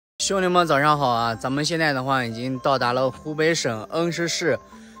兄弟们早上好啊！咱们现在的话已经到达了湖北省恩施市。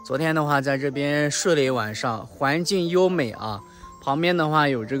昨天的话在这边睡了一晚上，环境优美啊。旁边的话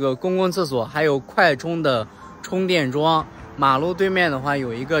有这个公共厕所，还有快充的充电桩。马路对面的话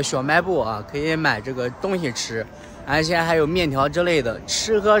有一个小卖部啊，可以买这个东西吃，而且还有面条之类的，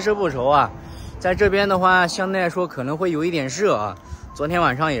吃喝是不愁啊。在这边的话相对来说可能会有一点热啊。昨天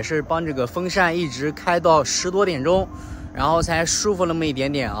晚上也是帮这个风扇一直开到10多点钟。然后才舒服那么一点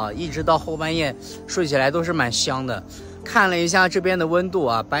点啊，一直到后半夜睡起来都是蛮香的。看了一下这边的温度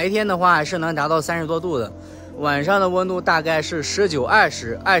啊，白天的话还是能达到30多度的，晚上的温度大概是19、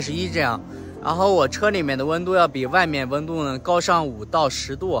20、21这样。然后我车里面的温度要比外面温度呢高上5到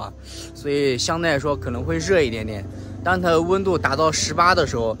10度啊，所以相对来说可能会热一点点。当它温度达到18的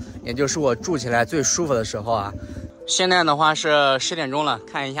时候，也就是我住起来最舒服的时候啊。现在的话是10点钟了，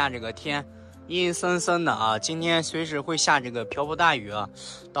看一下这个天。阴森森的啊，今天随时会下这个瓢泼大雨啊，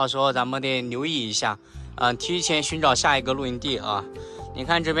到时候咱们得留意一下，提前寻找下一个露营地啊。你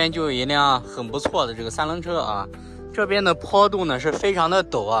看这边就有一辆很不错的这个3轮车啊，这边的坡度呢是非常的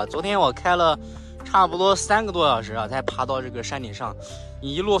陡啊。昨天我开了差不多3个多小时啊，才爬到这个山顶上，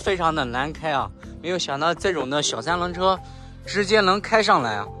一路非常的难开啊。没有想到这种的小3轮车直接能开上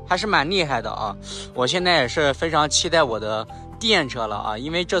来啊，还是蛮厉害的啊。我现在也是非常期待我的电车了啊，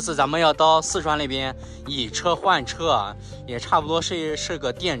因为这次咱们要到四川那边以车换车啊，也差不多是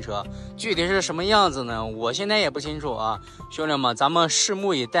个电车，具体是什么样子呢？我现在也不清楚啊，兄弟们，咱们拭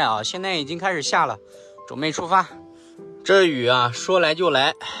目以待啊！现在已经开始下了，准备出发。这雨啊，说来就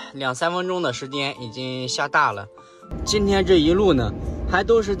来，2、3分钟的时间已经下大了。今天这一路呢，还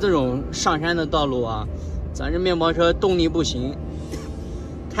都是这种上山的道路啊，咱这面包车动力不行，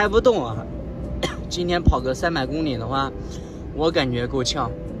开不动啊。今天跑个300公里的话，我感觉够呛。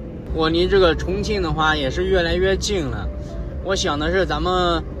我离这个重庆的话也是越来越近了。我想的是咱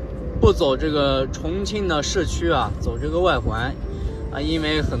们不走这个重庆的市区啊，走这个外环啊，因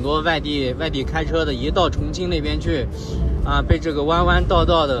为很多外地开车的一到重庆那边去啊，被这个弯弯道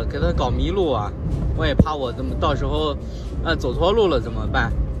道的给他搞迷路啊。我也怕我怎么到时候走错路了怎么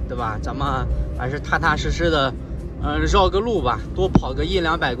办，对吧？咱们还是踏踏实实的绕个路吧，多跑个100、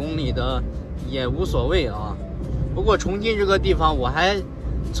200公里的也无所谓啊。不过重庆这个地方我还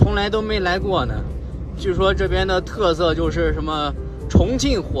从来都没来过呢，据说这边的特色就是什么重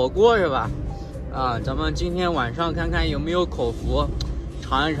庆火锅是吧？啊，咱们今天晚上看看有没有口福，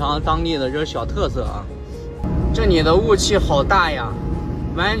尝一尝当地的这小特色啊。这里的雾气好大呀，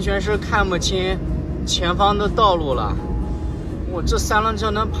完全是看不清前方的道路了。我这3轮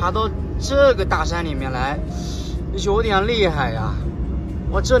车能爬到这个大山里面来，有点厉害呀。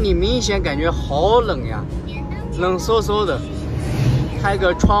我这里明显感觉好冷呀，冷飕飕的，开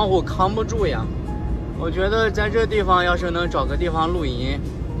个窗户扛不住呀。我觉得在这地方要是能找个地方露营，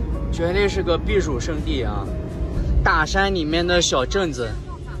绝对是个避暑胜地啊。大山里面的小镇子，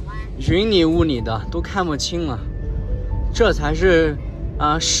云里雾里的都看不清了，这才是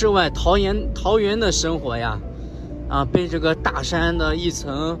世外桃源的生活呀。被这个大山的一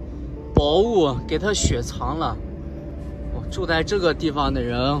层薄雾给它雪藏了。住在这个地方的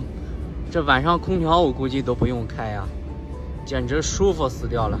人，这晚上空调我估计都不用开呀，简直舒服死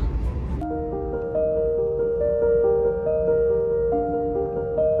掉了。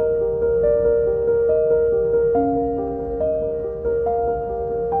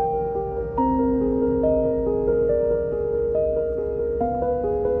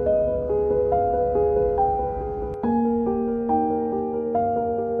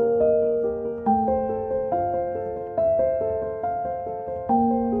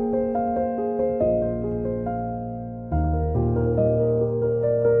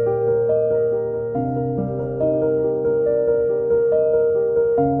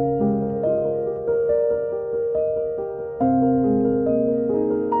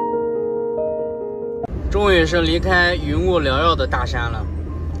终于是离开云雾缭绕的大山了，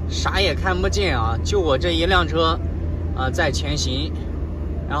啥也看不见啊，就我这一辆车在前行。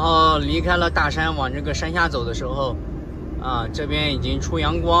然后离开了大山往这个山下走的时候这边已经出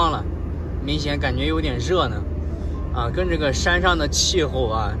阳光了，明显感觉有点热呢跟这个山上的气候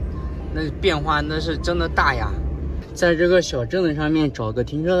那变化那是真的大呀。在这个小镇子上面找个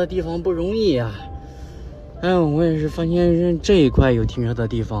停车的地方不容易啊。我也是发现这一块有停车的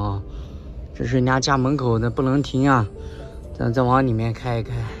地方啊，这是人家家门口的，不能停啊，咱再往里面开一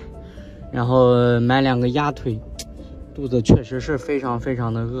开，然后买2个鸭腿，肚子确实是非常非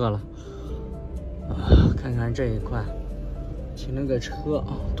常的饿了看看这一块停了个车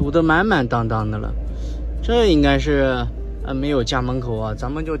堵得满满当当的了，这应该是没有家门口啊，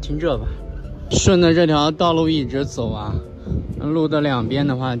咱们就停这吧。顺着这条道路一直走路的两边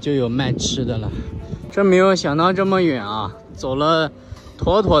的话就有卖吃的了。这没有想到这么远啊，走了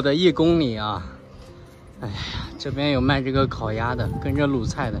妥妥的1公里啊。哎呀，这边有卖这个烤鸭的，跟着卤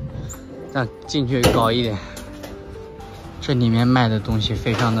菜的，咱进去搞一点。这里面卖的东西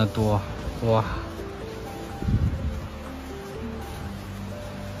非常的多，哇！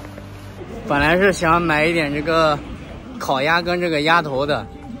本来是想买一点这个烤鸭跟这个鸭头的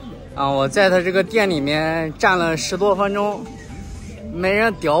啊，我在他这个店里面站了10多分钟，没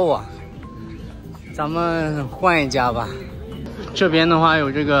人屌我。咱们换一家吧。这边的话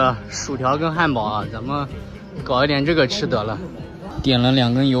有这个薯条跟汉堡啊，咱们搞一点这个吃得了。点了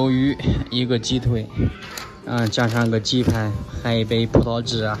2根鱿鱼，1个鸡腿，加上个鸡排，还一杯葡萄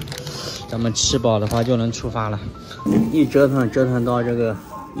汁啊。咱们吃饱的话就能出发了。一折腾到这个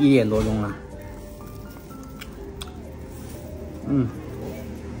1点多钟了。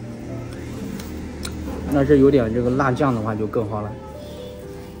那是有点这个辣酱的话就更好了。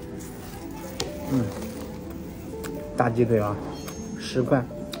大鸡腿啊，10块。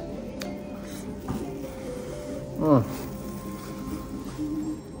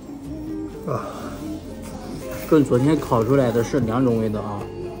跟昨天烤出来的是2种味道啊，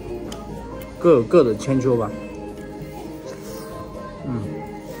各有各的千秋吧。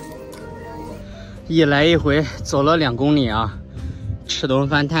一来一回走了2公里啊，吃顿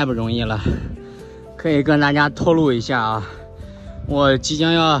饭太不容易了。可以跟大家透露一下啊，我即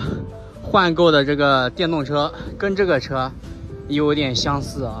将要换购的这个电动车跟这个车有点相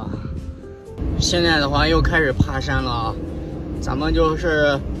似啊。现在的话又开始爬山了啊，咱们就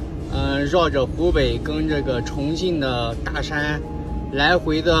是绕着湖北跟这个重庆的大山来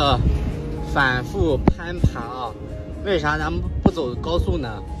回的反复攀爬啊。为啥咱们不走高速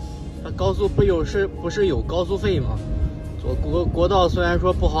呢？高速不是有高速费吗？走国道虽然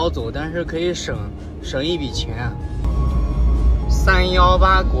说不好走，但是可以省一笔钱。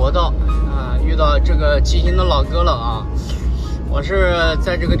318国道啊，遇到这个骑行的老哥了啊！我是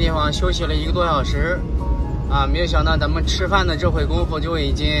在这个地方休息了1个多小时啊，没有想到咱们吃饭的这会功夫就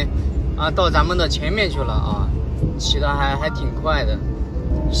已经到咱们的前面去了啊，骑的还挺快的。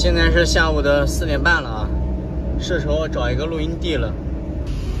现在是下午的4点半了啊，是时候找一个露营地了。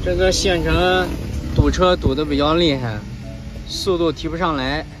这个县城堵车堵得比较厉害，速度提不上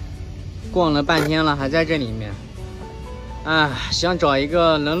来，逛了半天了还在这里面。想找一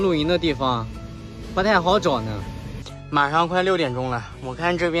个能露营的地方不太好找呢。马上快6点钟了，我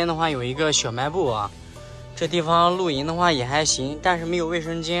看这边的话有一个小卖部啊，这地方露营的话也还行，但是没有卫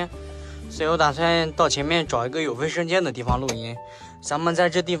生间，所以我打算到前面找一个有卫生间的地方露营。咱们在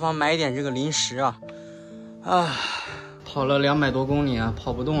这地方买一点这个零食啊。跑了200多公里啊，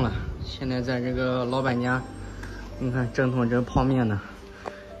跑不动了。现在在这个老板家，你看正统这泡面呢，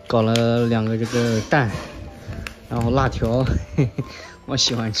搞了2个这个蛋，然后辣条，我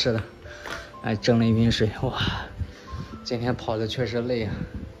喜欢吃的。蒸了一瓶水，哇，今天跑的确实累啊。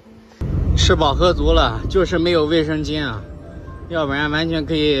吃饱喝足了，就是没有卫生间啊，要不然完全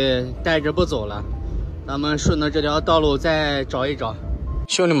可以带着不走了。咱们顺着这条道路再找一找。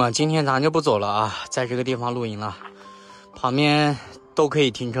兄弟们，今天咱就不走了啊，在这个地方露营了。旁边都可以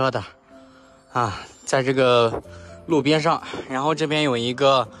停车的啊，在这个路边上，然后这边有一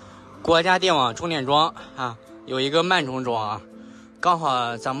个国家电网充电桩啊，有一个慢充桩啊，刚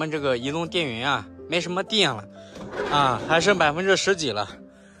好咱们这个移动电源啊没什么电了啊，还剩10%几了。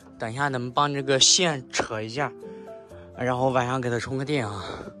等一下咱们帮这个线扯一下，然后晚上给它充个电啊。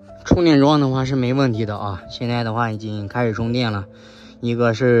充电桩的话是没问题的啊，现在的话已经开始充电了，一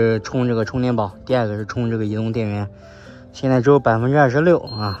个是充这个充电宝，第二个是充这个移动电源。现在只有26%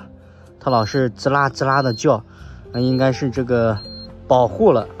啊，它老是滋啦滋啦的叫，应该是这个保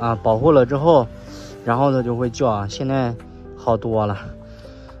护了啊，保护了之后，然后它就会叫啊。现在好多了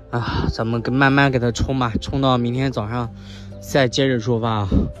啊，咱们慢慢给它充吧，充到明天早上再接着出发啊。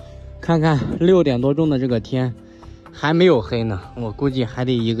看看6点多钟的这个天还没有黑呢，我估计还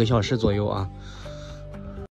得1个小时左右啊。